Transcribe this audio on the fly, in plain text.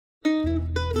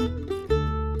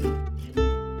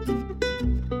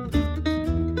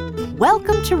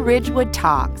Welcome to Ridgewood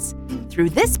Talks.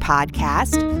 Through this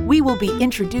podcast, we will be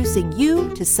introducing you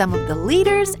to some of the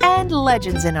leaders and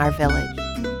legends in our village.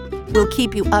 We'll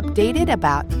keep you updated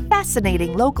about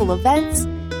fascinating local events,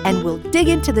 and we'll dig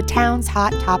into the town's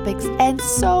hot topics and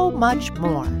so much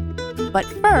more. But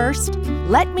first,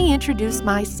 let me introduce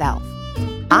myself.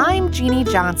 I'm Jeannie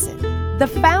Johnson, the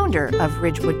founder of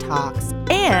Ridgewood Talks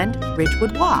and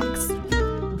Ridgewood Walks.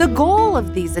 The goal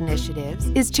of these initiatives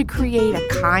is to create a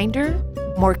kinder,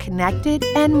 more connected,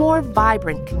 and more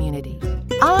vibrant community.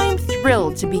 I'm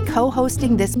thrilled to be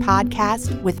co-hosting this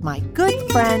podcast with my good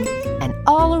friend and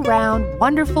all-around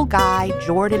wonderful guy,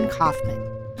 Jordan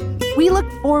Kaufman. We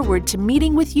look forward to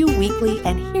meeting with you weekly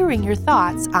and hearing your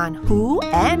thoughts on who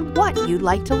and what you'd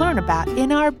like to learn about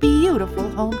in our beautiful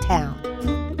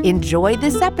hometown. Enjoy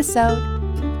this episode.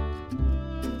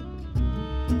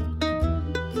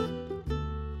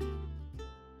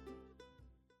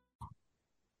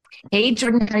 Hey,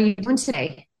 Jordan, how are you doing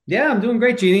today? Yeah, I'm doing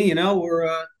great, Jeannie. You know, we're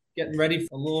getting ready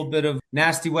for a little bit of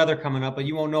nasty weather coming up, but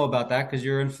you won't know about that because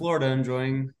you're in Florida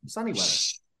enjoying sunny weather.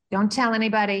 Shh, don't tell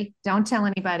anybody. Don't tell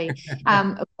anybody.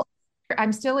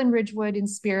 I'm still in Ridgewood in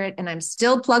spirit, and I'm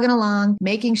still plugging along,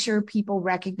 making sure people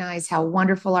recognize how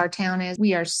wonderful our town is.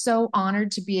 We are so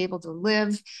honored to be able to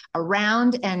live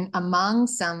around and among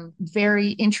some very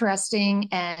interesting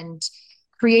and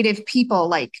creative people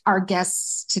like our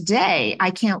guests today. I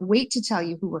can't wait to tell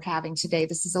you who we're having today.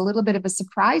 This is a little bit of a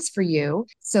surprise for you.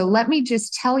 So let me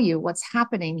just tell you what's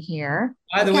happening here.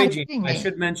 By the way, Jeannie, I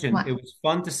should mention it was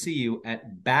fun to see you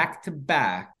at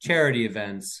back-to-back charity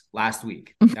events last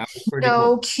week. That was pretty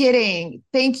cool. Kidding.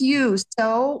 Thank you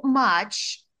so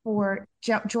much.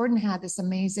 Jordan had this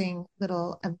amazing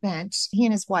little event. He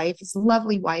and his wife, his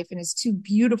lovely wife, and his two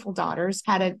beautiful daughters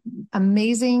had an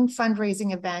amazing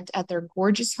fundraising event at their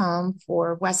gorgeous home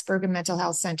for West Bergen Mental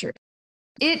Health Center.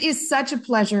 It is such a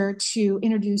pleasure to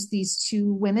introduce these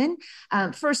two women.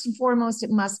 First and foremost, it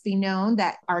must be known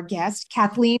that our guest,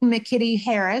 Kathleen McKitty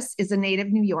Harris, is a native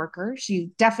New Yorker. She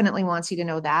definitely wants you to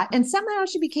know that. And somehow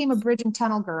she became a bridge and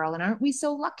tunnel girl. And aren't we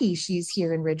so lucky she's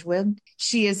here in Ridgewood?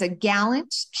 She is a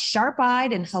gallant,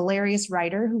 sharp-eyed, and hilarious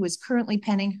writer who is currently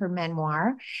penning her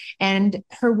memoir. And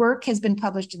her work has been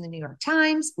published in the New York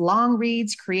Times, Long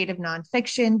Reads, Creative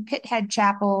Nonfiction, Pithead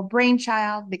Chapel,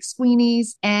 Brainchild,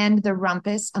 McSweeney's, and The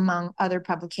Rumpus, among other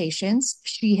publications.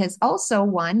 She has also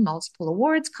won multiple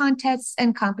awards, contests,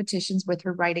 and competitions with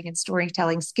her writing and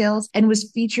storytelling skills, and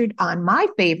was featured on my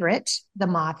favorite, The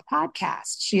Moth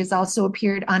Podcast. She has also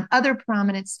appeared on other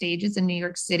prominent stages in New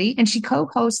York City, and she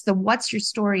co-hosts the What's Your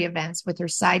Story events with her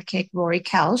sidekick, Rory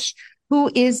Kelsch, who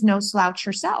is no slouch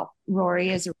herself.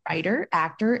 Rory is a writer,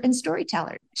 actor, and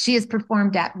storyteller. She has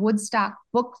performed at Woodstock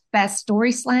Book Fest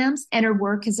Story Slams, and her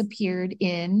work has appeared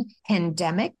in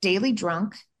Pandemic, Daily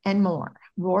Drunk, and more.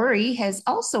 Rory has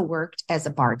also worked as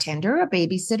a bartender, a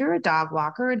babysitter, a dog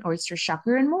walker, an oyster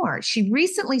shucker, and more. She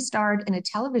recently starred in a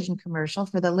television commercial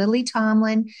for the Lily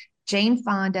Tomlin, Jane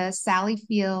Fonda, Sally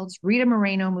Fields, Rita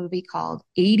Moreno movie called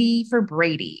 80 for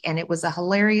Brady. And it was a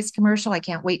hilarious commercial. I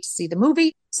can't wait to see the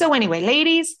movie. So anyway,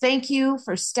 ladies, thank you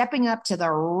for stepping up to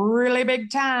the really big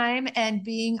time and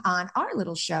being on our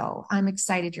little show. I'm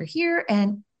excited you're here,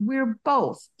 and we're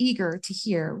both eager to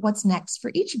hear what's next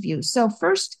for each of you. So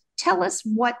first, tell us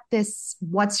what this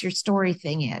What's Your Story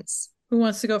thing is. Who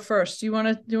wants to go first? Do you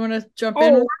want to jump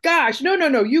in? Oh gosh, no.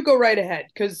 You go right ahead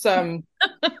because I'm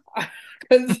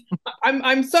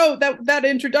so that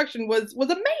introduction was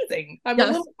amazing. I'm a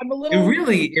little.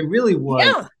 It really was.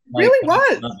 Yeah, really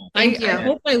was. Thank you. I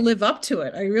hope I live up to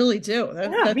it. I really do.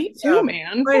 That's me too,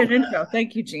 man. Great intro.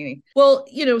 Thank you, Jeannie. Well,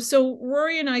 so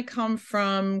Rory and I come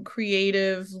from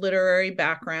creative literary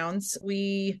backgrounds.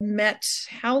 We met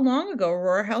how long ago,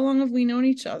 Rory? How long have we known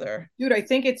each other? Dude, I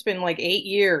think it's been like 8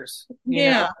 years.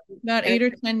 About 8 or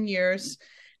 10 years.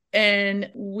 And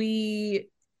we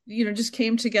just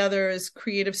came together as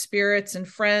creative spirits and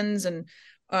friends. And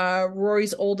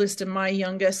Rory's oldest and my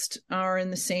youngest are in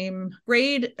the same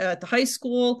grade at the high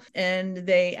school, and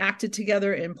they acted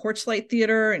together in Porchlight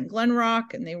Theater in Glen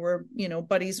Rock, and they were,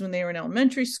 buddies when they were in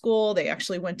elementary school. They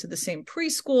actually went to the same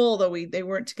preschool, though they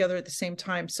weren't together at the same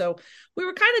time. So we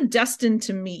were kind of destined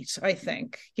to meet, I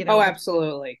think. Oh,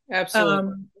 absolutely.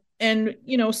 And,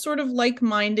 sort of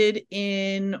like-minded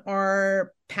in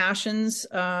our passions,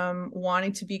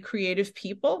 wanting to be creative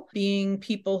people, being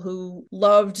people who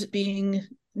loved being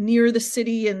near the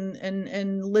city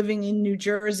and living in New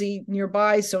Jersey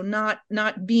nearby. So not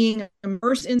being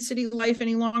immersed in city life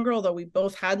any longer, although we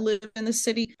both had lived in the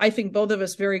city. I think both of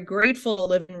us very grateful to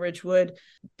live in Ridgewood,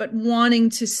 but wanting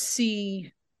to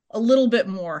see a little bit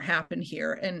more happen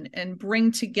here and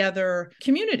bring together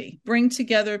community, bring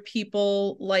together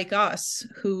people like us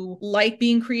who like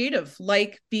being creative,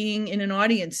 like being in an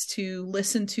audience to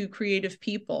listen to creative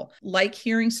people, like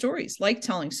hearing stories, like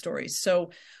telling stories.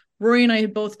 So Rory and I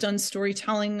had both done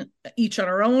storytelling each on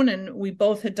our own, and we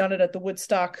both had done it at the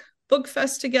Woodstock Book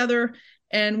Fest together.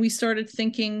 And we started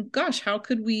thinking, gosh, how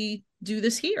could we do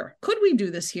this here? Could we do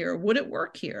this here? Would it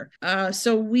work here?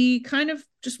 So we kind of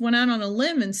just went out on a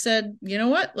limb and said, you know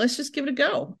what, let's just give it a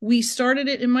go. We started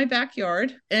it in my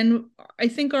backyard. And I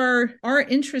think our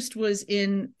interest was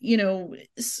in,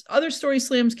 other story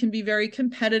slams can be very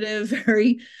competitive,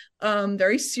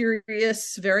 very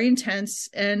serious, very intense.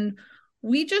 And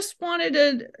we just wanted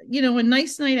a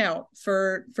nice night out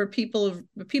for people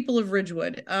of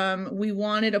Ridgewood. We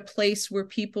wanted a place where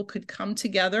people could come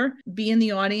together, be in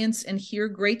the audience and hear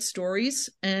great stories.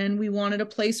 And we wanted a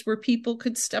place where people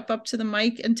could step up to the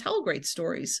mic and tell great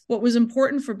stories. What was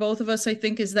important for both of us, I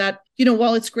think, is that,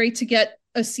 while it's great to get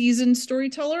a seasoned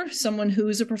storyteller, someone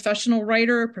who's a professional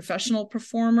writer, a professional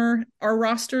performer, our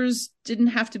rosters didn't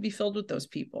have to be filled with those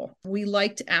people. We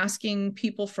liked asking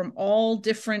people from all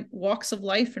different walks of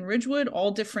life in Ridgewood,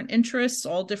 all different interests,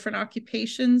 all different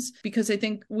occupations, because I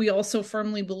think we also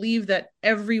firmly believe that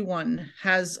everyone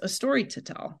has a story to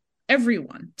tell.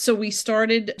 Everyone. So we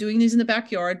started doing these in the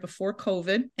backyard before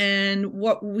COVID. And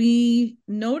what we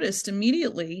noticed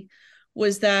immediately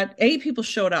was that A, people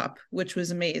showed up, which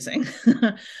was amazing.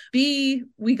 B,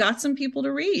 we got some people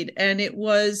to read, and it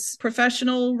was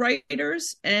professional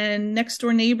writers and next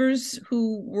door neighbors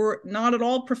who were not at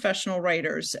all professional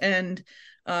writers, and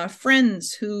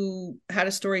friends who had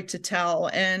a story to tell,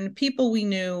 and people we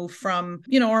knew from,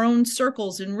 our own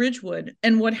circles in Ridgewood.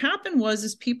 And what happened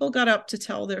was people got up to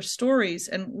tell their stories.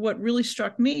 And what really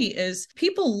struck me is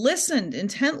people listened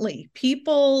intently,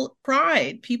 people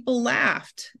cried, people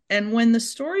laughed. And when the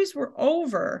stories were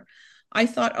over, I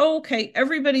thought, oh, okay,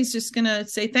 everybody's just going to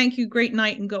say, thank you, great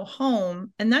night, and go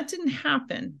home. And that didn't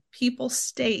happen. People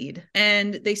stayed,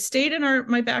 and they stayed in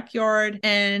my backyard,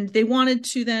 and they wanted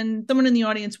to someone in the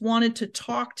audience wanted to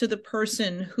talk to the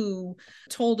person who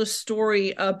told a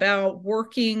story about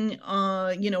working,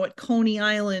 at Coney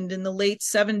Island in the late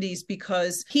 70s,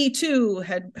 because he too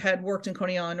had worked in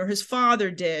Coney Island, or his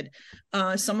father did.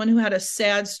 Someone who had a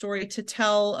sad story to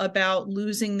tell about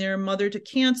losing their mother to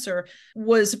cancer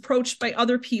was approached by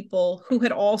other people who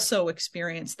had also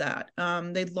experienced that.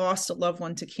 They'd lost a loved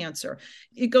one to cancer.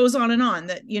 It goes on and on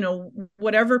that,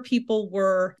 whatever people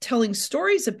were telling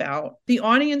stories about, the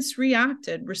audience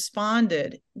reacted,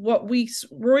 responded.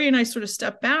 Rory and I sort of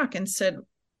stepped back and said,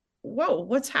 whoa,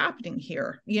 what's happening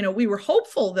here? We were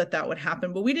hopeful that would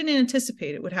happen, but we didn't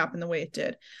anticipate it would happen the way it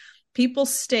did. People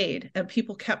stayed, and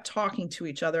people kept talking to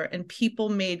each other, and people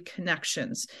made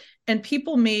connections, and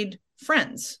people made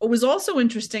friends. What was also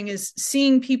interesting is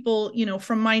seeing people,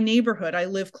 from my neighborhood. I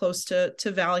live close to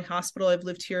Valley Hospital. I've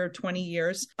lived here 20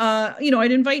 years.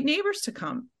 I'd invite neighbors to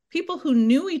come, people who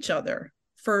knew each other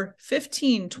for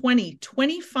 15, 20,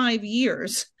 25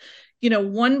 years.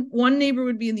 One neighbor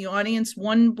would be in the audience,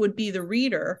 one would be the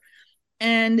reader,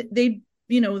 and they'd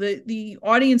the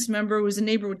audience member who was a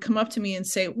neighbor would come up to me and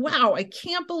say, wow, I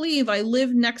can't believe I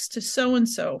lived next to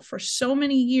so-and-so for so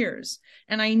many years,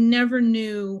 and I never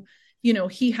knew,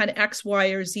 he had X, Y,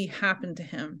 or Z happen to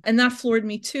him. And that floored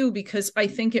me too, because I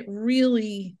think it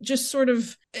really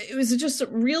it was just a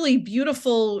really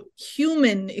beautiful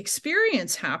human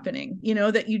experience happening,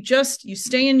 that you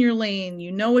stay in your lane,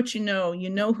 what you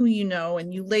know who you know,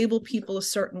 and you label people a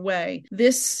certain way.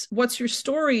 This, what's your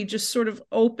story, just sort of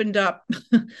opened up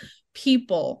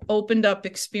people, opened up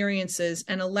experiences,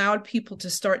 and allowed people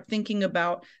to start thinking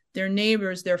about their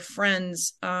neighbors, their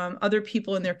friends, other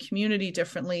people in their community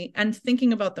differently, and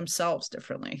thinking about themselves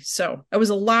differently. So it was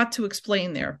a lot to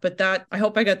explain there, but I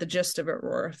hope I got the gist of it,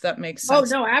 Roar, if that makes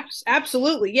sense. Oh, no,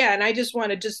 absolutely. Yeah. And I just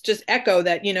want to just echo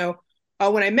that,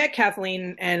 when I met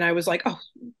Kathleen, and I was like, oh,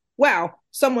 wow,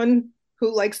 someone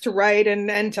who likes to write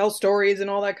and tell stories and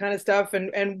all that kind of stuff.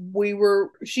 And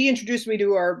she introduced me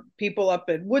to our people up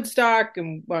at Woodstock,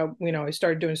 and, I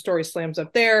started doing story slams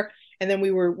up there. And then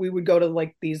we would go to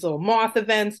like these little moth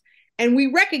events, and we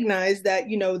recognized that,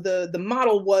 the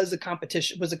model was a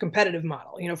competitive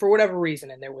model, for whatever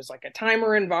reason. And there was like a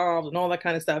timer involved and all that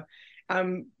kind of stuff.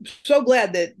 I'm so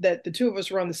glad that the two of us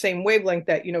were on the same wavelength,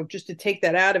 that, just to take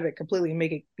that out of it completely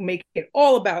and make it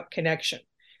all about connection.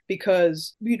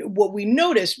 because what we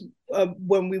noticed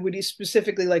when we would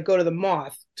specifically like go to the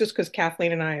Moth, just because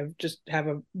Kathleen and I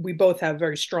we both have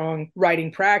very strong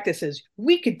writing practices,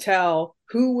 we could tell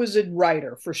who was a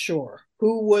writer for sure,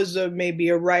 who was maybe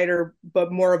a writer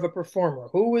but more of a performer,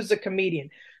 who was a comedian.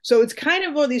 So it's kind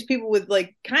of all these people with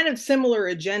like kind of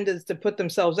similar agendas to put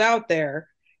themselves out there.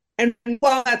 And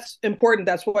while that's important,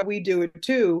 that's why we do it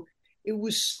too. It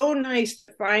was so nice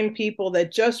to find people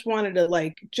that just wanted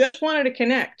to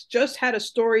connect, just had a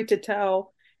story to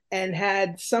tell and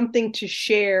had something to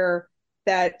share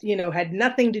that, had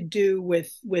nothing to do with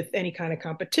any kind of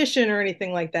competition or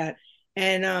anything like that.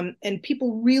 And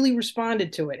people really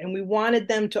responded to it. And we wanted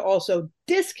them to also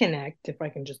disconnect, if I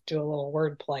can just do a little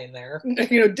wordplay there,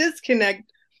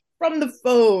 disconnect from the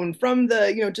phone, from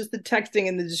the, just the texting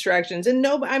and the distractions. And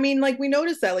we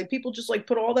noticed that like people just like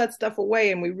put all that stuff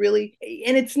away, and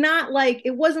it's not like,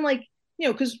 it wasn't like,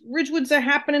 because Ridgewood's a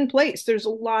happening place. There's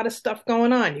a lot of stuff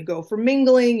going on. You go for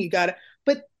mingling,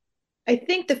 but I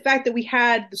think the fact that we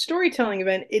had the storytelling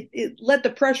event, it let the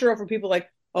pressure off for people like,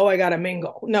 oh, I gotta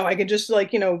mingle. No, I can just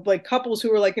like couples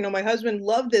who are like, my husband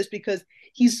loved this because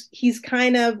he's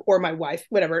kind of, or my wife,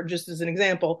 whatever, just as an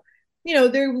example,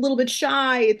 they're a little bit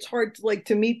shy. It's hard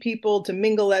to meet people, to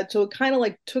mingle that. So it kind of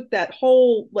like took that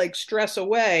whole like stress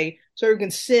away, so you can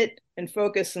sit and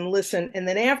focus and listen. And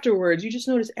then afterwards, you just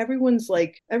notice everyone's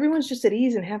just at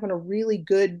ease and having a really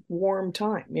good, warm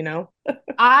time,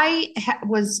 I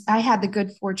had the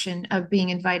good fortune of being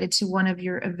invited to one of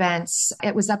your events.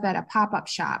 It was up at a pop-up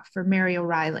shop for Mary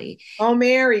O'Reilly. Oh,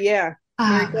 Mary. Yeah.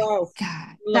 Mary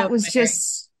God. That was Mary.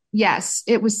 Yes,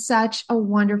 it was such a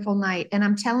wonderful night. And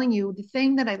I'm telling you, the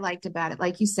thing that I liked about it,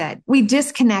 like you said, we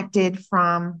disconnected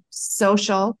from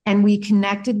social and we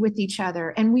connected with each other,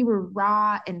 and we were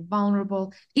raw and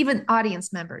vulnerable, even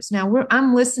audience members. Now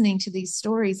I'm listening to these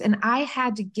stories, and I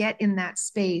had to get in that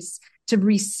space to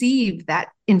receive that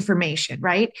information,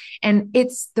 right? And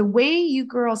it's the way you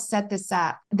girls set this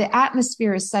up. The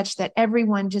atmosphere is such that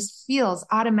everyone just feels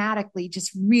automatically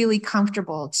just really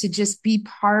comfortable to just be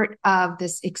part of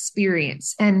this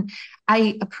experience. And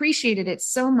I appreciated it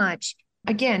so much,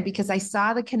 again, because I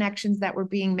saw the connections that were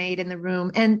being made in the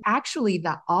room, and actually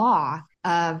the awe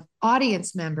of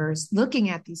audience members looking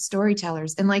at these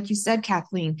storytellers. And like you said,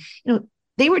 Kathleen,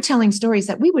 they were telling stories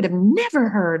that we would have never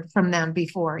heard from them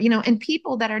before, and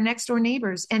people that are next door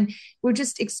neighbors, and were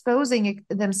just exposing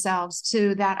themselves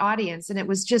to that audience. And it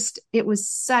was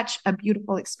such a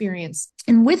beautiful experience.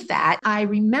 And with that, I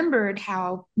remembered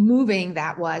how moving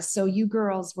that was. So you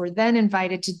girls were then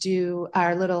invited to do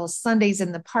our little Sundays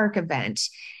in the Park event,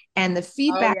 and the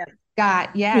feedback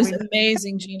it was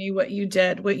amazing, Jeannie, what you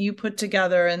did, what you put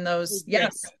together in those.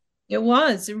 Yes, it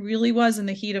really was in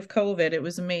the heat of COVID. It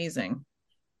was amazing.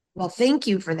 Well, thank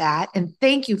you for that. And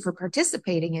thank you for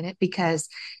participating in it, because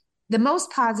the most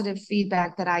positive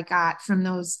feedback that I got from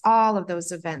all of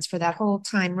those events for that whole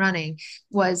time running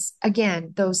was,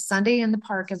 again, those Sunday in the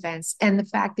Park events, and the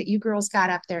fact that you girls got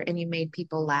up there and you made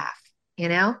people laugh.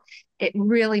 It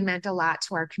really meant a lot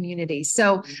to our community.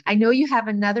 So I know you have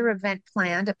another event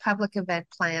planned, a public event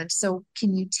planned. So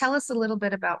can you tell us a little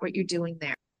bit about what you're doing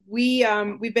there?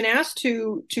 We've been asked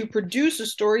to produce a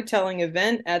storytelling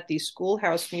event at the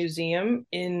Schoolhouse Museum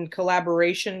in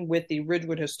collaboration with the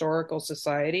Ridgewood Historical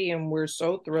Society, and we're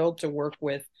so thrilled to work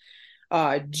with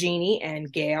Jeannie and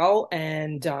Gail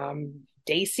and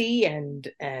Daisy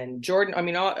and Jordan. I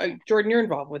mean, Jordan, you're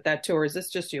involved with that too, or is this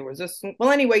just you?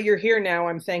 Well, anyway, you're here now.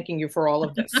 I'm thanking you for all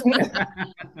of this.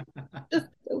 Just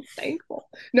so thankful.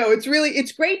 No,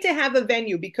 it's great to have a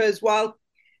venue, because while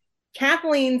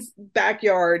Kathleen's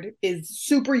backyard is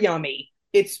super yummy,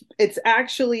 it's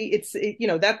actually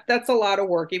that's a lot of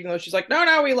work, even though she's like,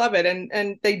 no, we love it,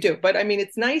 and they do. But I mean,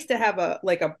 it's nice to have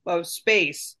a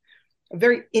space, a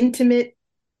very intimate,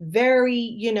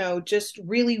 very just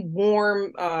really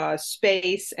warm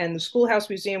space. And the Schoolhouse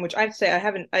Museum, which I've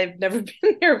never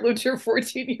been there. I've lived here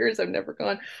 14 years. I've never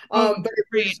gone. But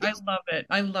great.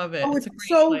 I love it. Oh, it's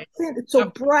it's so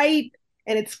bright.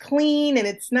 And it's clean, and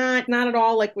it's not at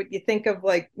all like what you think of,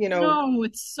 No,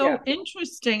 it's so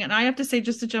interesting. And I have to say,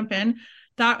 just to jump in,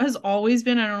 that has always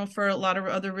been, I don't know, for a lot of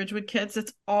other Ridgewood kids,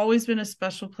 it's always been a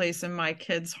special place in my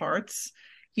kids' hearts,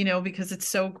 because it's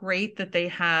so great that they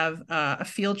have a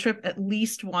field trip at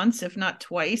least once, if not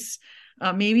twice,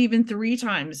 maybe even 3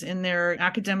 times in their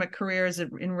academic careers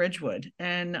in Ridgewood.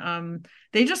 And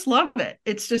they just love it.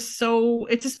 It's a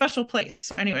special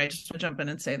place. Anyway, I just want to jump in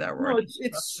and say that word. No,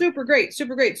 it's super great.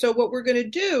 Super great. So what we're going to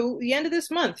do the end of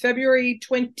this month, February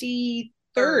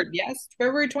 23rd. Yes.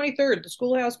 February 23rd, the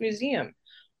Schoolhouse Museum.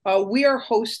 We are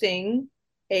hosting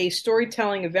a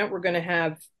storytelling event. We're going to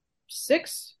have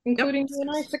 6, including you and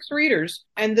I, 6 readers.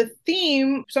 And the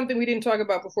theme, something we didn't talk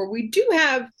about before, we do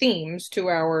have themes to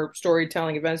our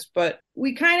storytelling events, but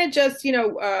we kind of just,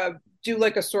 do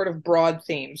like a sort of broad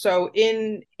theme. So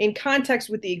in context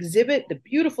with the exhibit, the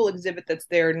beautiful exhibit that's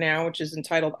there now, which is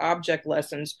entitled Object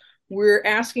Lessons, we're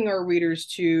asking our readers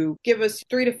to give us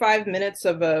 3 to 5 minutes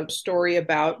of a story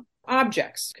about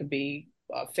objects. Could be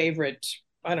a favorite,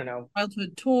 I don't know,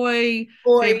 childhood toy,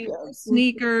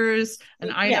 sneakers,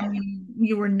 an item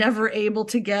you were never able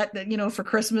to get that, for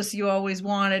Christmas you always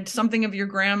wanted, something of your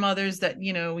grandmother's that,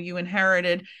 you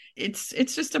inherited. It's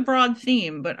just a broad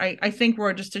theme, but I think,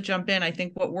 Roy, just to jump in, I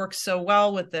think what works so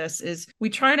well with this is we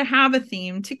try to have a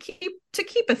theme to keep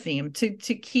a theme, to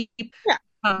keep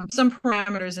some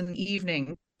parameters in the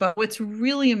evening. But what's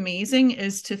really amazing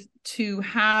is to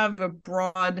have a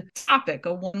broad topic,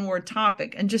 a one-word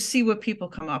topic, and just see what people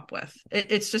come up with.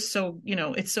 It's just so,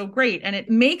 it's so great. And it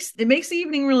makes the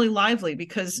evening really lively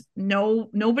because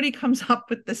nobody comes up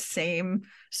with the same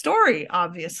story,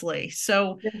 obviously.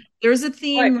 So there's a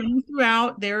theme running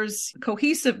throughout, there's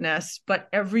cohesiveness, but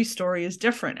every story is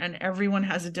different and everyone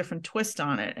has a different twist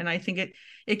on it. And I think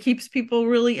it keeps people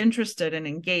really interested and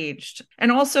engaged.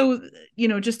 And also,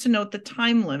 just to note the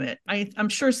time limit, I'm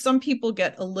sure some people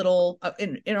get a little,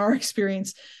 in our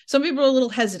experience, some people are a little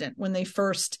hesitant when they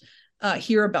first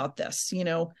hear about this.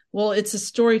 Well, it's a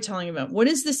storytelling event. What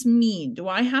does this mean? Do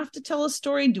I have to tell a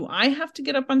story? Do I have to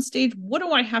get up on stage? What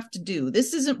do I have to do?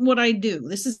 This isn't what I do.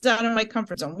 This is out of my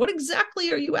comfort zone. What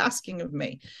exactly are you asking of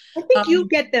me? I think you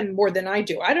get them more than I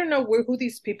do. I don't know who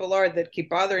these people are that keep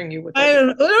bothering you with. I don't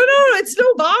know. It's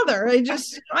no bother. I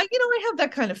have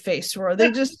that kind of face where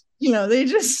they just, they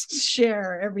just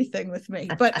share everything with me.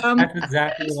 But that's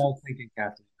exactly what I was thinking,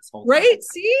 Kathy. Right.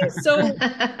 See, so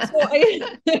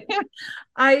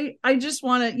I just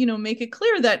want to, make it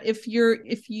clear that if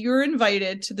you're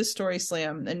invited to the Story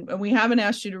Slam and we haven't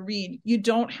asked you to read, you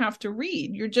don't have to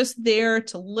read. You're just there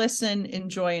to listen,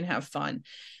 enjoy, and have fun.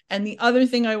 And the other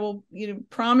thing I will,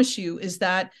 promise you is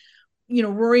that,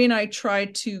 Rory and I try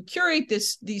to curate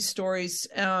these stories,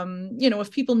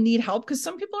 if people need help, because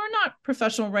some people are not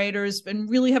professional writers and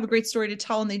really have a great story to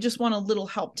tell and they just want a little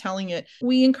help telling it.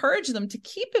 We encourage them to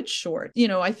keep it short.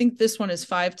 I think this one is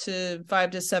 5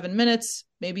 to 7 minutes,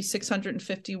 maybe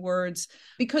 650 words,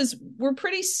 because we're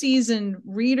pretty seasoned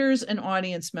readers and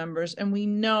audience members. And we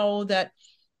know that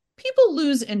people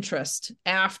lose interest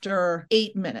after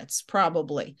 8 minutes,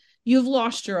 probably. You've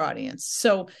lost your audience.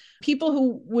 So people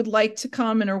who would like to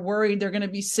come and are worried they're going to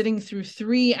be sitting through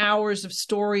 3 hours of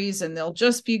stories and they'll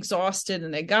just be exhausted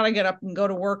and they got to get up and go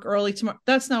to work early tomorrow.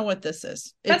 That's not what this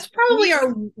is. That's probably our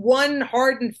one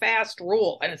hard and fast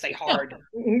rule. I didn't say hard,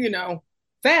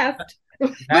 fast.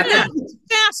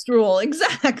 Fast rule.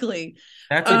 Exactly.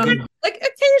 That's like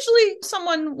occasionally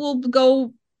someone will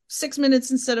go 6 minutes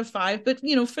instead of 5. But,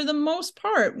 for the most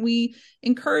part, we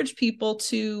encourage people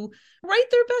to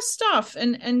write their best stuff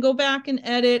and go back and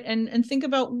edit and think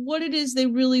about what it is they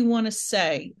really want to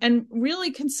say. And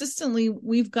really consistently,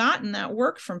 we've gotten that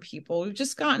work from people. We've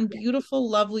just gotten beautiful,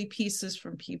 lovely pieces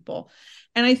from people.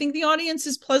 And I think the audience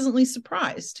is pleasantly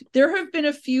surprised. There have been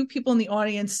a few people in the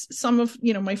audience, some of,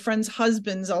 my friends'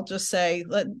 husbands, I'll just say,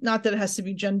 not that it has to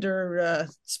be gender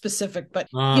specific, but,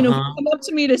 come up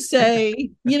to me to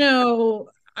say,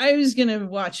 I was going to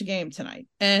watch a game tonight.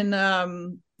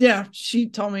 And, she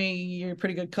told me you're a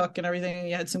pretty good cook and everything.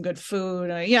 You had some good food.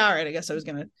 And all right, I guess I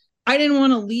didn't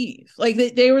want to leave. Like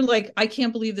they were like, I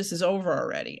can't believe this is over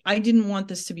already. I didn't want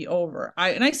this to be over.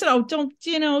 I said, oh, don't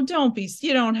be,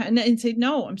 and say,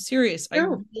 no, I'm serious. I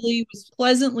really was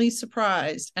pleasantly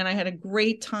surprised and I had a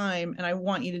great time and I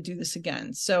want you to do this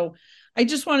again. So I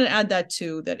just wanted to add that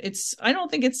too, that I don't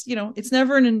think it's, it's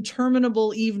never an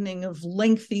interminable evening of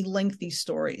lengthy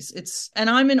stories. And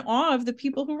I'm in awe of the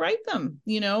people who write them,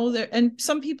 and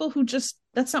some people who just,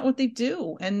 that's not what they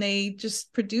do. And they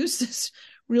just produce this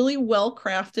really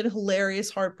well-crafted, hilarious,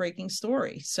 heartbreaking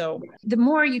story. So the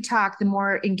more you talk, the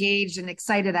more engaged and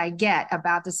excited I get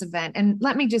about this event. And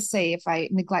let me just say, if I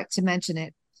neglect to mention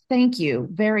it, thank you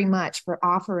very much for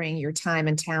offering your time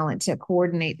and talent to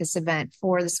coordinate this event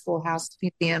for the Schoolhouse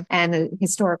Museum and the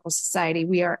Historical Society.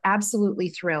 We are absolutely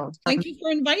thrilled. Thank you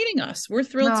for inviting us. We're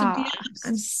thrilled to be asked.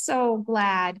 I'm so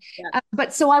glad. Yeah.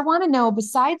 But so I want to know,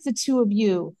 besides the two of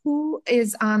you, who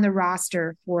is on the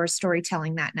roster for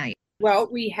storytelling that night? Well,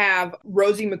 we have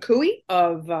Rosie McCooey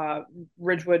of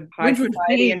Ridgewood High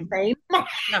Society and Fame.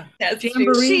 Yeah.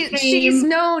 She is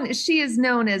known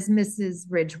as Mrs.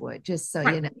 Ridgewood, just so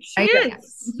you know. She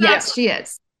is. Yes, she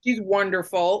is. She's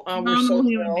wonderful. We're so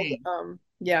thrilled.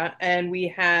 And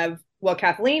we have well,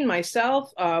 Kathleen,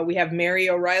 myself, we have Mary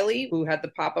O'Reilly, who had the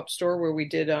pop-up store where we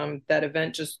did that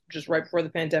event just right before the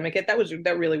pandemic hit.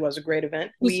 That really was a great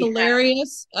event. Who's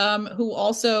hilarious, who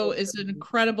also is an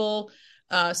incredible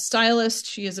stylist.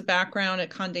 She has a background at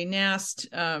Condé Nast.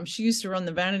 She used to run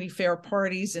the Vanity Fair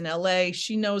parties in LA.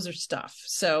 She knows her stuff.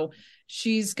 So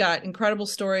she's got incredible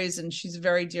stories, and she's a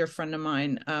very dear friend of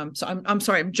mine. So I'm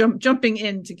sorry, I'm jumping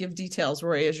in to give details,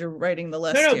 Rory, as you're writing the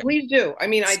list. No, here. Please do. I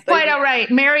mean, it's quite all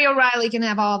right. Mary O'Reilly can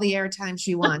have all the airtime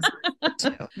she wants.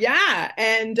 Yeah,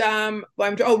 and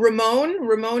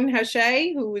Ramon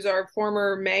Hache, who is our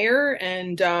former mayor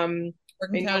and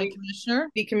Bergen County Commissioner.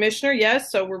 The commissioner,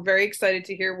 yes. So we're very excited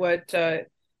to hear what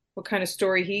kind of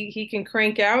story he can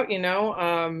crank out.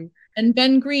 And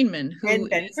Ben Greenman, who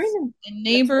is Greenman, a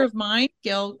neighbor of mine,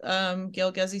 Gail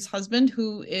Gezzy's husband,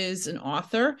 who is an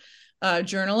author,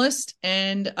 journalist,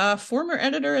 and a former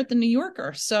editor at the New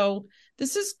Yorker. So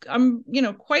this is,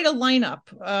 quite a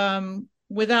lineup.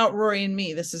 Without Rory and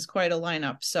me, this is quite a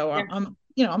lineup. So yeah. I'm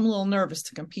a little nervous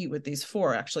to compete with these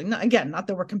four. Actually, not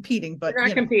that we're competing, but we're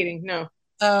not competing, no.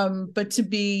 But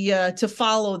to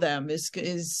follow them is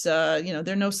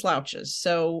they're no slouches.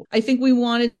 So I think we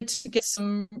wanted to get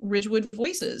some Ridgewood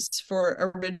voices for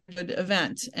a Ridgewood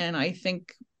event, and I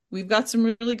think we've got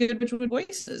some really good Ridgewood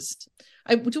voices.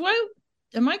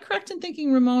 Am I correct in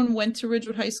thinking Ramon went to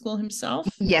Ridgewood High School himself?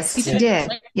 Yes, he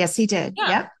did. Yes, he did. Yeah,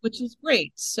 yep. Which is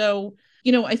great. So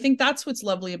I think that's what's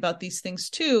lovely about these things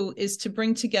too, is to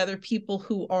bring together people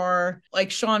who are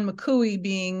like Sean McCooey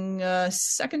being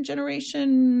second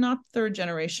generation, not third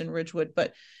generation Ridgewood,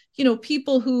 but,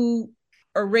 people who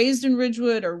are raised in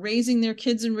Ridgewood, are raising their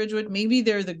kids in Ridgewood. Maybe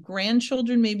they're the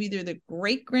grandchildren, maybe they're the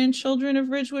great grandchildren of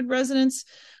Ridgewood residents.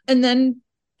 And then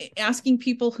asking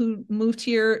people who moved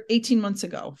here 18 months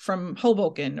ago from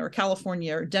Hoboken or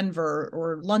California or Denver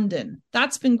or London.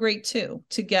 That's been great too.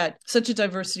 To get such a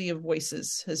diversity of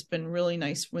voices has been really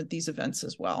nice with these events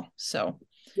as well. So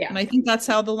yeah. And I think that's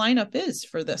how the lineup is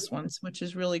for this one, which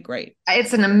is really great.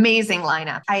 It's an amazing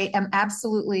lineup. I am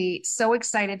absolutely so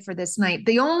excited for this night.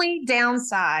 The only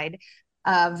downside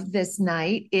of this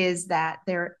night is that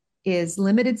there is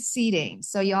limited seating.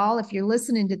 So y'all, if you're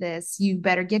listening to this, you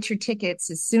better get your tickets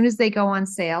as soon as they go on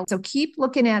sale. So keep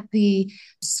looking at the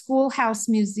Schoolhouse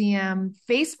Museum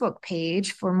Facebook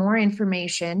page for more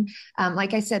information.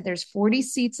 Like I said, there's 40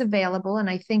 seats available, and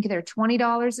I think they're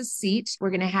 $20 a seat. We're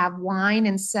going to have wine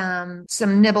and some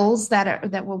nibbles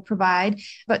that we'll provide.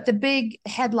 But the big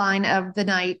headline of the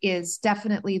night is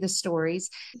definitely the stories.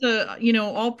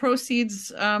 All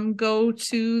proceeds go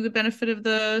to the benefit of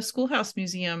the Schoolhouse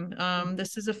Museum.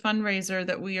 This is a fundraiser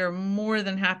that we are more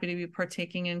than happy to be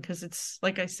partaking in, because it's,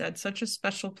 like I said, such a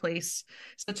special place,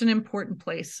 such an important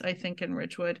place, I think, in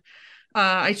Ridgewood.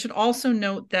 I should also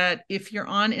note that if you're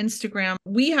on Instagram,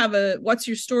 we have What's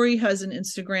Your Story has an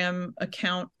Instagram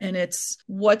account, and it's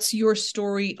What's Your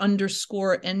Story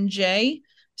 _NJ.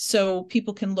 So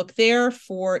people can look there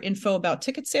for info about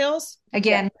ticket sales.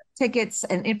 Again, tickets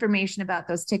and information about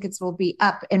those tickets will be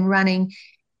up and running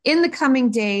in the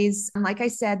coming days. Like I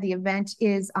said, the event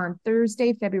is on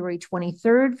Thursday, February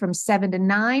 23rd from 7 to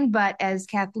 9. But as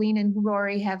Kathleen and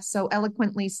Rory have so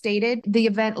eloquently stated, the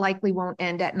event likely won't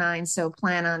end at 9. So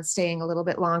plan on staying a little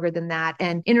bit longer than that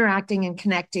and interacting and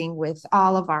connecting with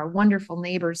all of our wonderful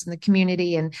neighbors in the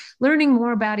community and learning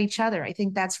more about each other. I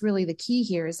think that's really the key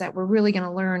here, is that we're really going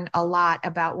to learn a lot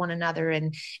about one another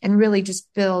and really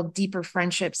just build deeper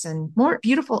friendships and more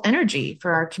beautiful energy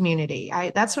for our community.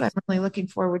 That's what I'm really looking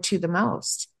forward to the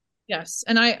most. Yes.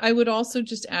 And I would also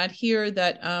just add here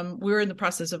that we're in the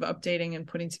process of updating and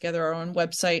putting together our own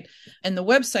website, and the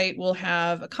website will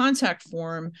have a contact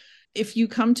form. If you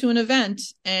come to an event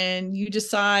and you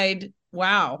decide,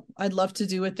 wow, I'd love to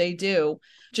do what they do,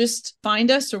 just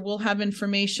find us, or we'll have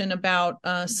information about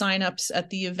signups at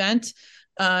the event.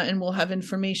 And we'll have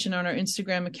information on our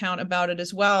Instagram account about it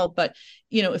as well. But,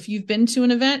 if you've been to an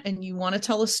event and you want to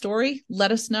tell a story,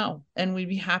 let us know, and we'd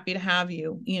be happy to have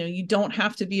you. You don't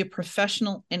have to be a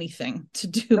professional anything to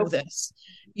do this.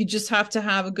 You just have to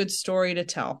have a good story to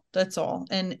tell. That's all.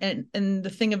 And the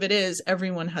thing of it is,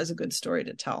 everyone has a good story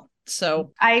to tell.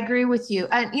 So I agree with you.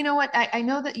 And you know what? I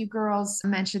know that you girls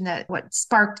mentioned that what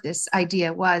sparked this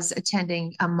idea was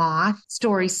attending a Moth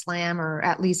Story Slam, or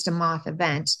at least a Moth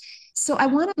event. So I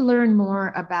want to learn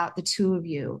more about the two of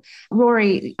you.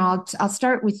 Rory, I'll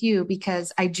start with you,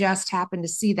 because I just happened to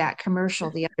see that commercial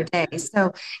the other day.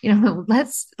 So,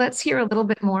 let's hear a little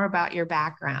bit more about your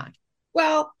background.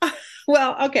 Well,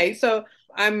 okay. So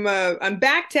I'm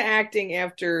back to acting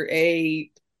after a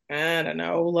I don't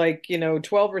know, like, 12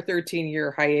 or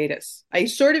 13-year hiatus. I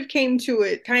sort of came to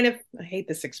it kind of, I hate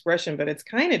this expression, but it's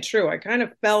kind of true. I kind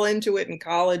of fell into it in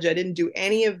college. I didn't do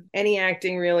any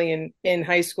acting really in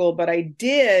high school, but I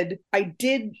did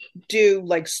do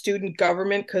like student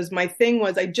government, because my thing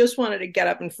was I just wanted to get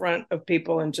up in front of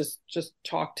people and just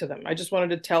talk to them. I just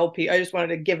wanted to tell people, I just wanted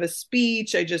to give a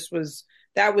speech.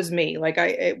 That was me. Like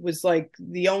it was like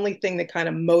the only thing that kind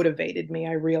of motivated me,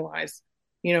 I realized,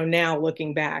 now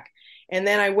looking back. And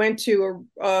then I went to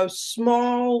a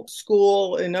small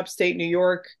school in upstate New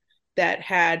York that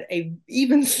had a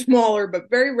even smaller but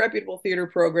very reputable theater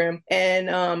program. And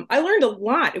I learned a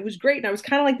lot. It was great. And I was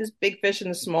kind of like this big fish in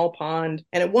the small pond.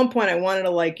 And at one point I wanted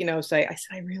to say,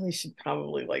 I really should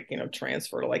probably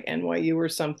transfer to like NYU or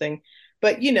something.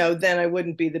 But, then I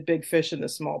wouldn't be the big fish in the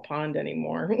small pond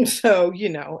anymore. So,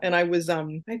 and I was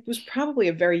probably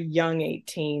a very young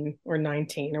 18 or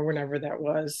 19 or whenever that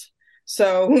was.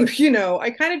 So,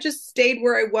 I kind of just stayed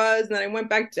where I was. And then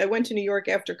I went to New York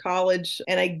after college,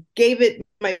 and I gave it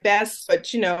my best. But,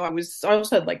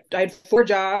 I had 4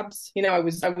 jobs. I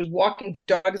was walking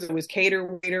dogs. I was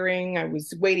waitering. I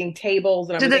was waiting tables.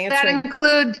 And did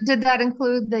that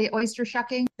include the oyster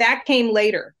shucking? That came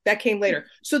later.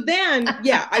 So then,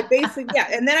 I basically,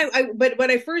 And then but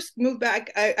when I first moved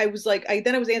back, I was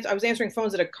answering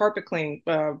phones at a carpet cleaning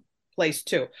place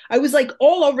too. I was like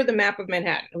all over the map of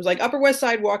Manhattan. It was like Upper West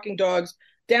Side walking dogs,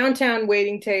 downtown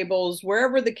waiting tables,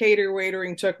 wherever the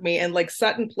waitering took me, and like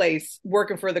Sutton Place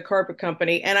working for the carpet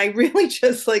company. And I really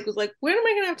just was like, when am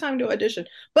I going to have time to audition?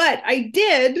 But I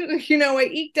did, I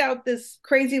eked out this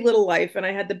crazy little life, and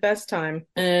I had the best time.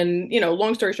 And,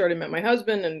 long story short, I met my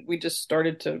husband, and we just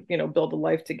started to, build a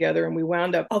life together. And we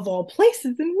wound up, of all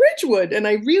places, in Ridgewood. And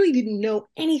I really didn't know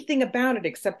anything about it,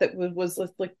 except that it was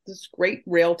like this great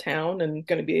rail town and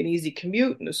going to be an easy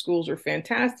commute. And the schools are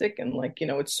fantastic. And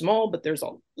it's small, but there's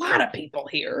a lot of people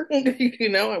here. I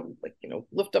would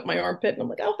lift up my armpit and I'm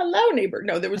like, oh, hello, neighbor.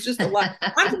 No, there was just a lot.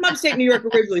 I'm from upstate New York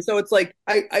originally, so it's like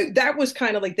I that was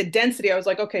kind of like the density. I was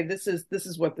like, okay, this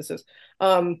is what this is.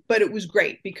 But it was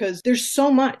great because there's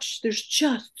so much. There's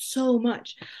just so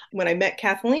much. When I met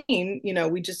Kathleen,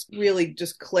 we just really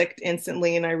just clicked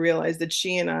instantly, and I realized that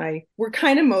she and I were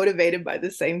kind of motivated by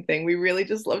the same thing. We really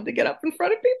just love to get up in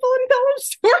front of people and tell them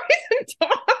stories and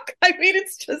talk. I mean,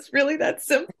 it's just really that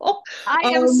simple.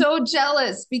 I am so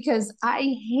jealous because I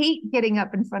hate getting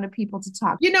up in front of people to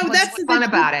talk. That's what's fun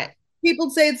about it. People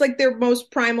say it's like their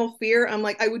most primal fear. I'm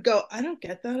like, I would go, I don't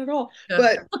get that at all.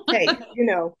 But hey,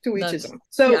 to each his own.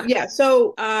 So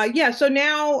So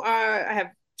now I have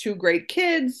 2 great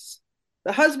kids.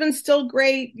 The husband's still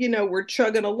great. We're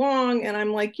chugging along, and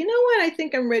I'm like, you know what? I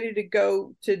think I'm ready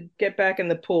to get back in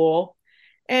the pool.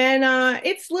 And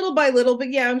it's little by little,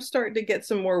 but I'm starting to get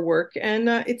some more work, and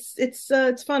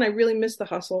it's fun. I really miss the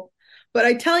hustle. But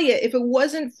I tell you, if it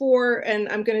wasn't for, and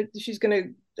I don't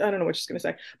know what she's gonna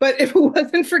say, but if it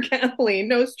wasn't for Kathleen,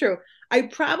 no, it's true. I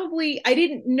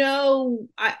didn't know,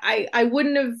 I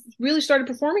wouldn't have really started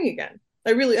performing again.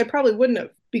 I probably wouldn't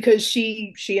have, because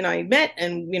she and I met,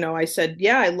 and I said,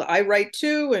 I write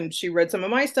too, and she read some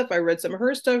of my stuff, I read some of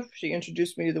her stuff. She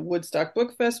introduced me to the Woodstock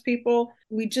Book Fest people.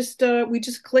 We just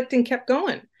clicked and kept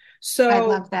going. So I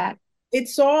love that.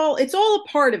 It's all a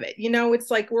part of it.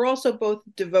 It's like we're also both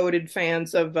devoted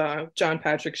fans of John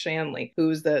Patrick Shanley,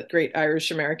 who's the great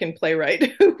Irish American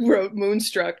playwright who wrote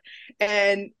Moonstruck.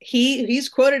 And he's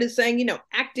quoted as saying,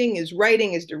 acting is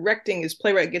writing, is directing, is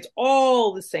playwright, it's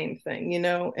all the same thing,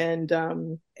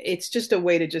 and it's just a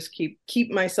way to just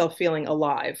keep myself feeling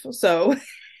alive. So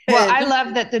well, I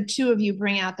love that the 2 of you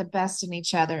bring out the best in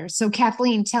each other. So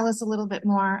Kathleen, tell us a little bit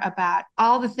more about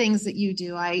all the things that you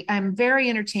do. I'm very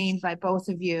entertained by both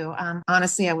of you.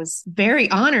 Honestly, I was very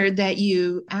honored that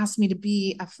you asked me to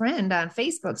be a friend on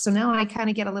Facebook. So now I kind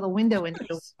of get a little window into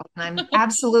the world, and I'm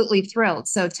absolutely thrilled.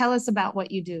 So tell us about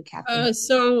what you do, Kathleen.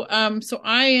 So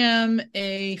I am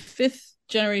a 5th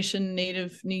generation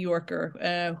native New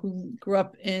Yorker who grew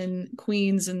up in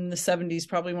Queens in the 70s,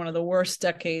 probably one of the worst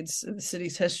decades of the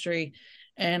city's history.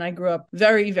 And I grew up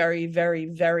very, very, very,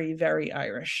 very, very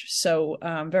Irish. So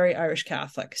very Irish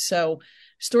Catholic. So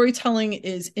storytelling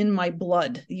is in my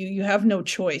blood. You have no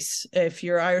choice. If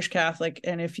you're Irish Catholic,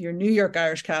 and if you're New York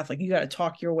Irish Catholic, you got to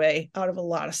talk your way out of a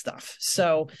lot of stuff.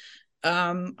 So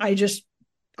I just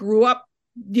grew up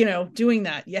doing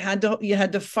that. You had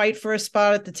to fight for a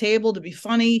spot at the table to be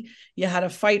funny. You had to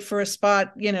fight for a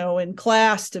spot, in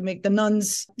class to make the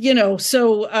nuns,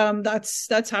 so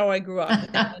that's how I grew up.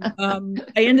 And,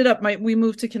 I ended up, we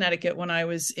moved to Connecticut when I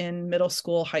was in middle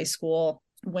school, high school,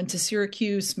 went to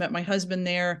Syracuse, met my husband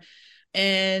there.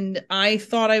 And I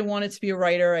thought I wanted to be a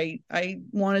writer. I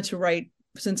wanted to write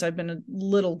since I've been a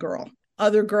little girl.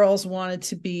 Other girls wanted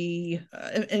to be,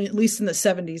 and at least in the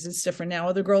 70s, it's different now.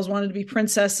 Other girls wanted to be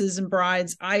princesses and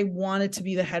brides. I wanted to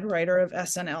be the head writer of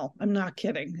SNL. I'm not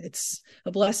kidding. It's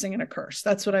a blessing and a curse.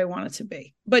 That's what I wanted to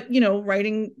be. But,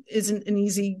 writing isn't an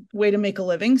easy way to make a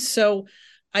living. So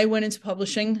I went into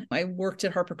publishing. I worked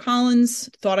at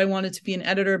HarperCollins, thought I wanted to be an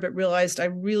editor, but realized I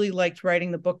really liked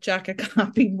writing the book jacket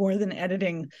copy more than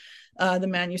editing the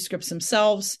manuscripts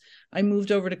themselves. I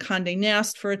moved over to Condé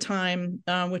Nast for a time,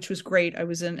 which was great. I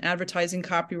was an advertising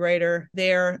copywriter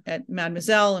there at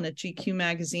Mademoiselle and at GQ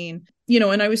magazine,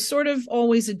 and I was sort of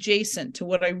always adjacent to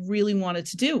what I really wanted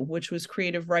to do, which was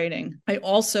creative writing. I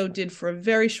also did for a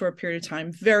very short period of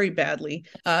time, very badly,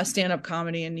 stand-up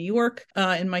comedy in New York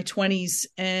in my 20s.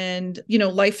 And,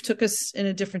 life took us in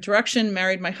a different direction.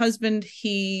 Married my husband.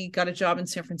 He got a job in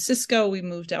San Francisco. We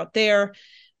moved out there.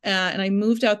 And I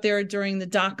moved out there during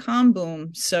the .com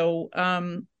boom. So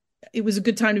it was a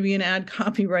good time to be an ad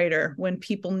copywriter when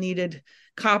people needed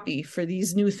copy for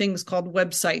these new things called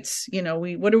websites.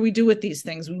 What do we do with these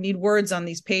things? We need words on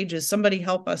these pages. Somebody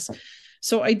help us.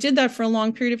 So I did that for a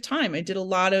long period of time. I did a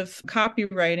lot of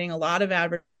copywriting, a lot of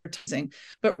advertising,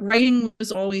 but writing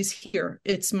was always here.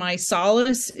 It's my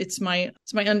solace. It's my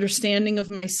understanding of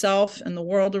myself and the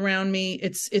world around me.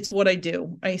 It's what I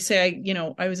do. I say,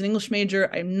 I was an English major.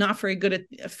 I'm not very good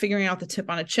at figuring out the tip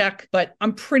on a check, but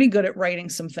I'm pretty good at writing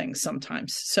some things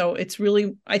sometimes. So it's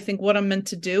really, I think, what I'm meant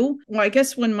to do. Well, I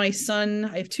guess when I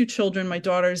have 2 children, my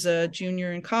daughter's a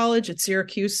junior in college at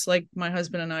Syracuse, like my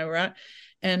husband and I were at.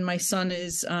 And my son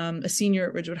is a senior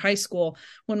at Ridgewood High School.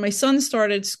 When my son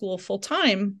started school full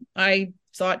time, I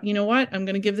thought, you know what, I'm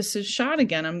going to give this a shot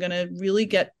again. I'm going to really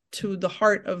get to the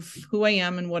heart of who I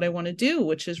am and what I want to do,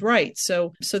 which is write.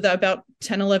 So that about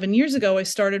 10, 11 years ago, I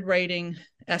started writing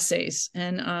essays,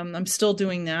 and I'm still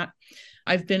doing that.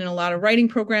 I've been in a lot of writing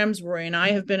programs. Roy and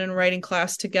I have been in a writing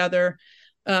class together.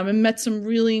 And met some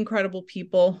really incredible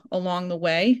people along the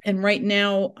way. And right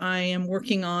now I am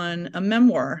working on a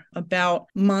memoir about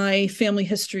my family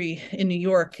history in New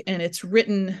York. And it's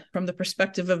written from the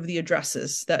perspective of the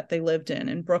addresses that they lived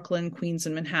in Brooklyn, Queens,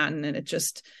 and Manhattan. And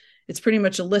it's pretty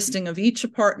much a listing of each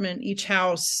apartment, each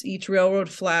house, each railroad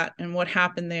flat, and what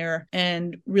happened there,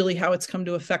 and really how it's come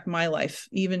to affect my life,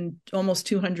 even almost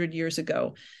 200 years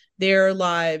ago. Their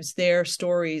lives, their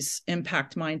stories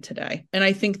impact mine today. And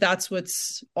I think that's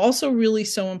what's also really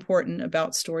so important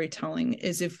about storytelling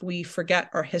is if we forget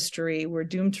our history, we're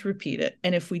doomed to repeat it.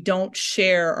 And if we don't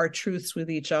share our truths with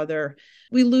each other,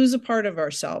 we lose a part of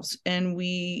ourselves and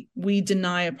we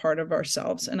deny a part of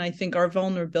ourselves. And I think our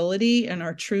vulnerability and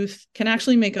our truth can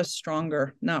actually make us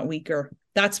stronger, not weaker.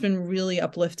 That's been really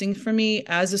uplifting for me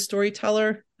as a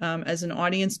storyteller, as an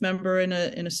audience member in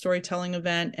a storytelling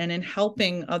event, and in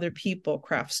helping other people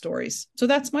craft stories. So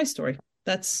that's my story.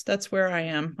 That's where I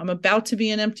am. I'm about to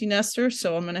be an empty nester,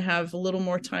 so I'm going to have a little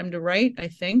more time to write, I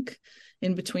think,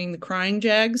 in between the crying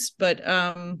jags. But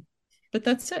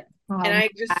that's it. And I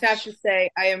just have to say,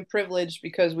 I am privileged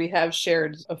because we have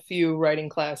shared a few writing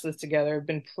classes together. I've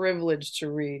been privileged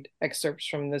to read excerpts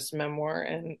from this memoir,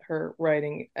 and her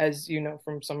writing, as you know,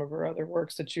 from some of her other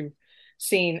works that you've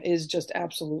seen, is just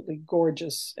absolutely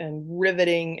gorgeous and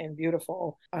riveting and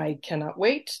beautiful. I cannot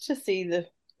wait to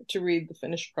read the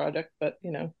finished product, but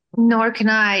Nor can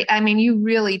I. I mean, you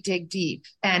really dig deep,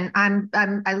 and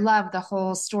I love the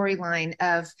whole storyline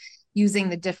of using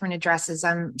the different addresses.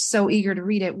 I'm so eager to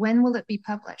read it. When will it be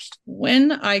published?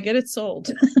 When I get it sold.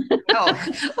 Oh,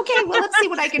 okay. Well, let's see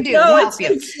what I can do. No,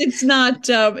 it's not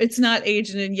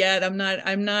agented yet. I'm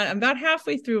about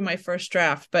halfway through my first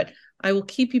draft, but I will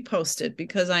keep you posted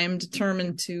because I am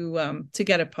determined to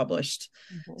get it published.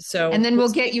 Mm-hmm. So, and then we'll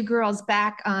get you girls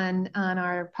back on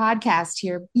our podcast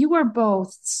here. You are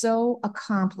both so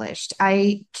accomplished.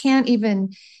 I can't even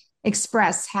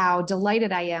express how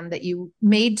delighted I am that you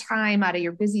made time out of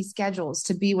your busy schedules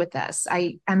to be with us.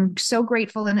 I'm so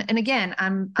grateful. And again,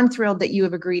 I'm thrilled that you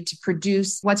have agreed to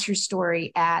produce What's Your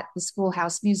Story at the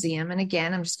Schoolhouse Museum. And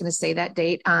again, I'm just going to say that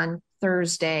date on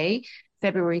Thursday,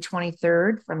 February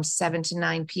 23rd from 7 to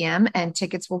 9 p.m. And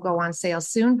tickets will go on sale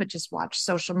soon, but just watch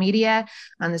social media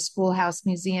on the Schoolhouse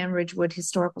Museum, Ridgewood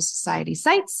Historical Society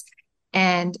sites.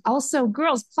 And also,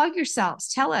 girls, plug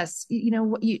yourselves. Tell us,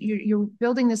 you're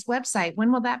building this website.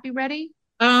 When will that be ready?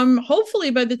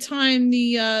 Hopefully by the time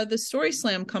the Story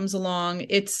Slam comes along.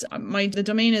 It's the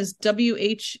domain is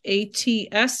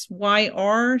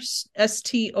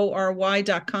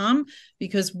whatsyrsstory.com,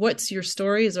 because What's Your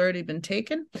Story has already been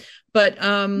taken. But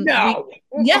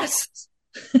yes,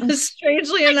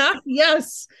 strangely enough,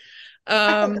 yes.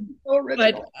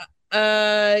 But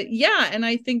Yeah, and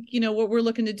I think, what we're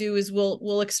looking to do is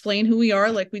we'll explain who we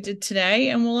are like we did today,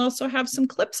 and we'll also have some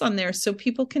clips on there so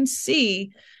people can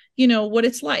see what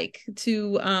it's like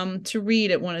to read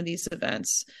at one of these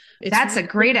events. That's a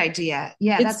great idea.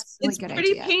 Yeah, that's a really good idea. It's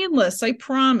pretty painless, I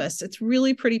promise. It's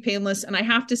really pretty painless. And I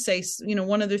have to say,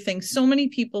 one other thing, so many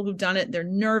people who've done it, they're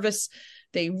nervous.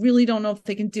 They really don't know if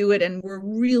they can do it. And we're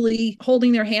really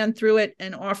holding their hand through it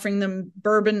and offering them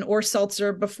bourbon or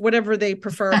seltzer, whatever they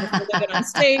prefer, before they get on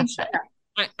stage.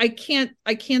 I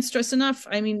can't stress enough.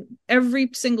 I mean, every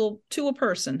single, to a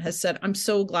person, has said, I'm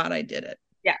so glad I did it.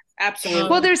 Yeah, absolutely.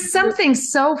 Well, there's something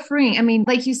so freeing. I mean,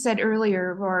 like you said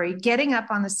earlier, Rory, getting up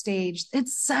on the stage,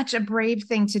 it's such a brave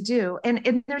thing to do.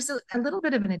 And there's a little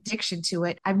bit of an addiction to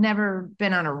it. I've never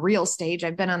been on a real stage.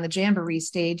 I've been on the Jamboree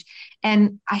stage.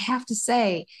 And I have to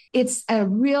say, it's a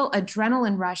real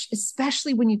adrenaline rush,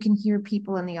 especially when you can hear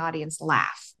people in the audience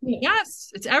laugh.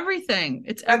 Yes, it's everything.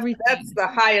 It's everything. That's the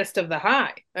highest of the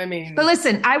high. I mean, but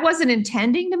listen, I wasn't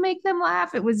intending to make them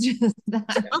laugh. It was just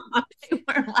that they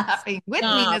weren't laughing with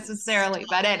me necessarily.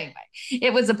 But anyway,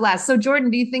 it was a blast. So,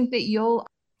 Jordan, do you think that you'll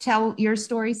tell your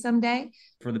story someday?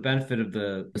 For the benefit of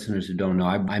the listeners who don't know,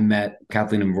 I met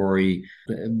Kathleen and Rory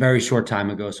a very short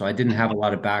time ago, so I didn't have a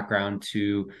lot of background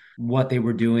to what they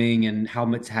were doing and how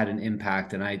much had an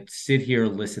impact. And I sit here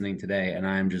listening today, and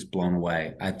I'm just blown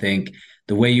away. I think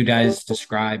the way you guys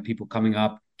describe people coming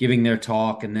up, giving their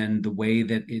talk, and then the way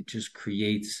that it just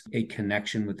creates a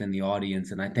connection within the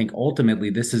audience. And I think ultimately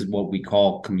this is what we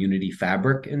call community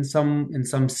fabric in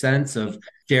some sense of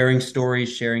sharing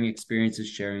stories, sharing experiences,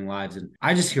 sharing lives. And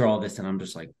I just hear all this and I'm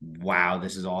just like, wow,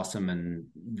 this is awesome. And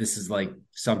this is like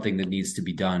something that needs to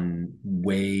be done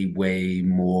way, way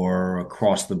more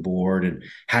across the board. And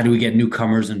how do we get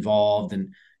newcomers involved?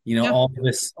 And, all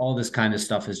this kind of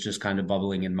stuff is just kind of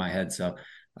bubbling in my head. So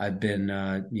I've been,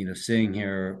 sitting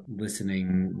here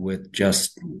listening with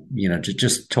just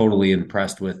totally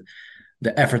impressed with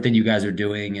the effort that you guys are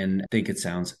doing, and I think it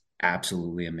sounds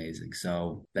absolutely amazing.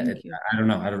 So I don't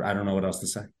know. I don't know what else to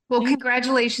say. Well,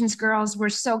 congratulations, girls. We're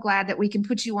so glad that we can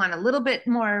put you on a little bit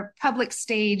more public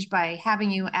stage by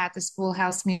having you at the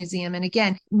Schoolhouse Museum. And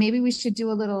again, maybe we should do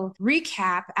a little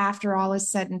recap after all is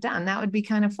said and done. That would be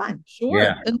kind of fun. Sure.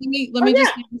 Yeah. And let me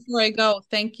just, before I go,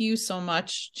 thank you so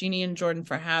much, Jeannie and Jordan,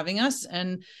 for having us.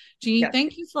 And Jeannie,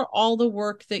 thank you for all the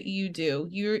work that you do.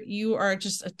 You are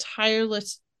just a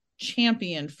tireless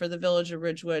champion for the Village of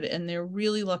Ridgewood, and they're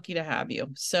really lucky to have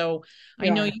you. So I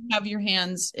know you have your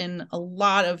hands in a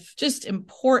lot of just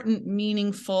important,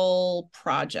 meaningful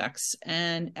projects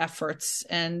and efforts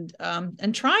and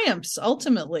triumphs,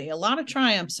 ultimately a lot of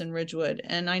triumphs in Ridgewood.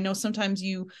 And I know sometimes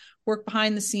you work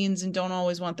behind the scenes and don't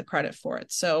always want the credit for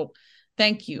it. So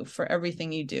thank you for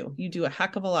everything you do. You do a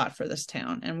heck of a lot for this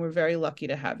town, and we're very lucky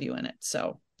to have you in it.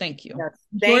 So thank you.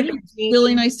 Yes. Jordan,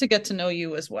 really nice to get to know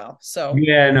you as well. So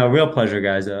real pleasure,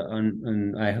 guys.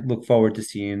 And I look forward to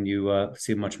seeing you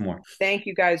see much more. Thank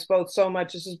you guys both so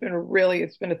much. This has been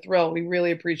it's been a thrill. We really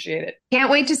appreciate it.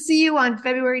 Can't wait to see you on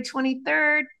February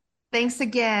 23rd. Thanks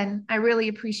again. I really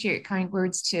appreciate your kind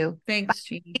words too. Thanks,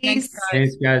 Jeannie. Thanks,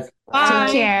 guys. Bye.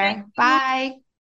 Take care. Bye.